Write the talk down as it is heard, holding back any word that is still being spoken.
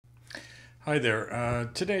Hi there.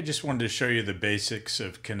 Today I just wanted to show you the basics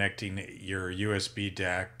of connecting your USB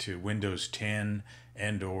DAC to Windows 10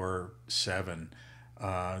 and or 7.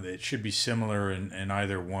 It should be similar in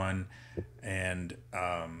either one, and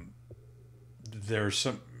there's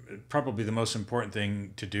some probably the most important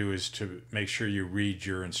thing to do is to make sure you read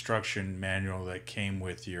your instruction manual that came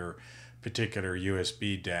with your particular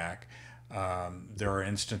USB DAC. There are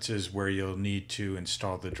instances where you'll need to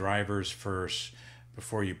install the drivers first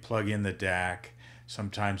before you plug in the DAC.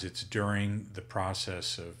 Sometimes it's during the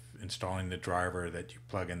process of installing the driver that you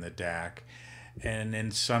plug in the DAC. And in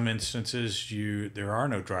some instances, there are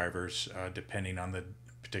no drivers depending on the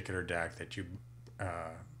particular DAC that you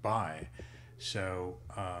buy. So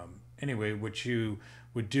anyway, what you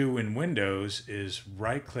would do in Windows is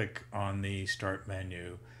right-click on the Start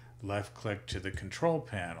menu, left-click to the Control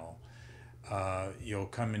Panel. You'll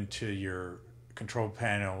come into your Control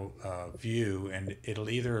Panel view, and it'll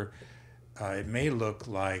either it may look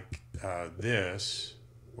like this,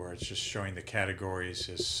 where it's just showing the categories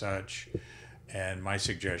as such, and my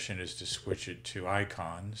suggestion is to switch it to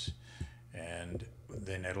icons, and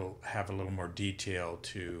then it'll have a little more detail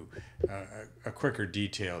to a quicker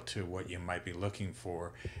detail to what you might be looking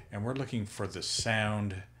for. And we're looking for the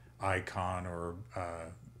sound icon or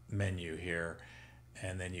menu here,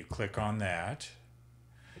 and then you click on that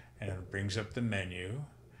and it brings up the menu.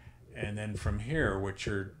 And then from here, what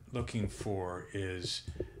you're looking for is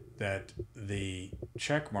that the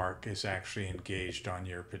check mark is actually engaged on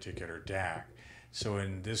your particular DAC. So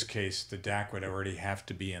in this case, the DAC would already have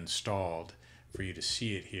to be installed for you to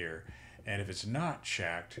see it here. And if it's not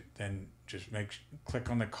checked, then just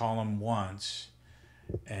click on the column once,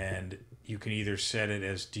 and you can either set it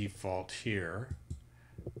as default here,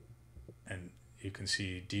 and you can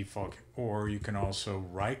see default, or you can also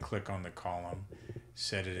right click on the column,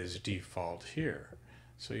 set it as default here.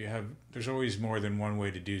 So there's always more than one way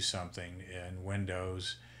to do something in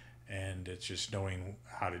Windows, and it's just knowing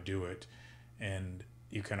how to do it. And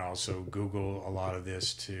you can also Google a lot of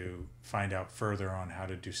this to find out further on how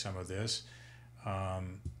to do some of this.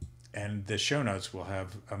 And the show notes will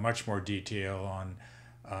have a much more detail on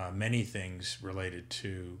many things related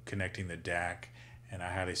to connecting the DAC, and I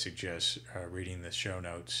highly suggest reading the show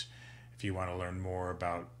notes if you want to learn more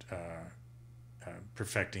about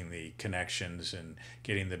perfecting the connections and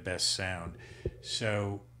getting the best sound.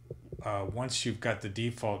 So once you've got the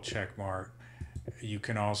default check mark, you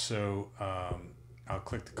can also, I'll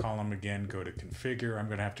click the column again, go to configure. I'm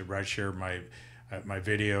going to have to right share my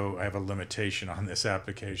video. I have a limitation on this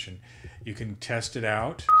application. You can test it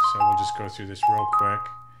out, so we'll just go through this real quick.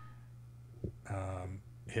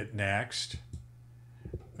 Hit next.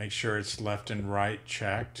 Make sure it's left and right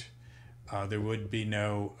checked. There would be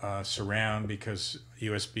no surround because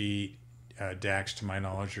USB DACs, to my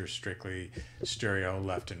knowledge, are strictly stereo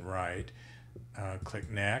left and right. Click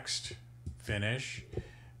next, finish.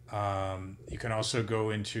 You can also go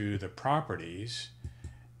into the properties.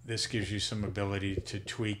 This gives you some ability to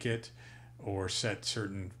tweak it or set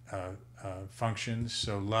certain functions.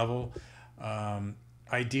 So level,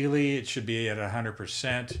 ideally it should be at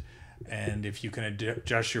 100%. And if you can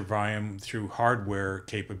adjust your volume through hardware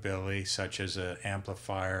capability, such as an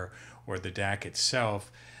amplifier or the DAC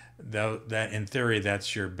itself, that in theory,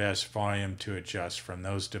 that's your best volume to adjust from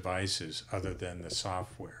those devices other than the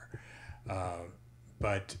software.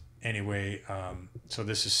 But anyway, so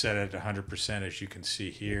this is set at 100%, as you can see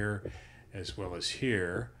here, as well as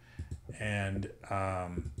here. And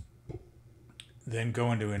then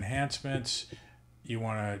go into enhancements. You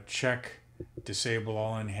want to disable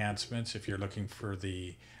all enhancements if you're looking for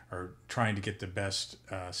or trying to get the best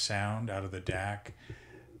sound out of the DAC.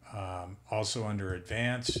 Also under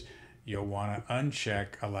advanced, you'll want to uncheck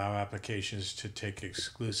allow applications to take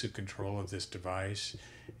exclusive control of this device.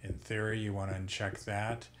 In theory, you want to uncheck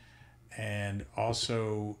that. And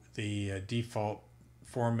also the default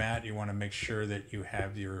format, you want to make sure that you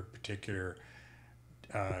have your particular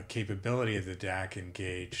capability of the DAC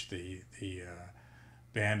engaged, the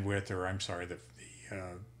bandwidth, or I'm sorry, the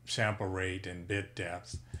sample rate and bit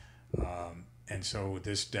depth. And so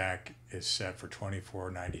this DAC is set for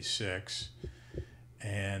 2496.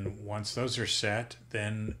 And once those are set,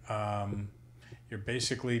 then you're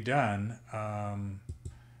basically done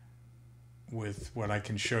with what I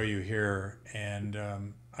can show you here. And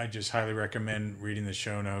I just highly recommend reading the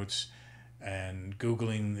show notes and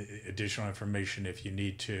Googling additional information if you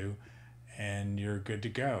need to, and you're good to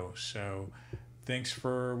go. So thanks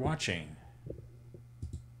for watching.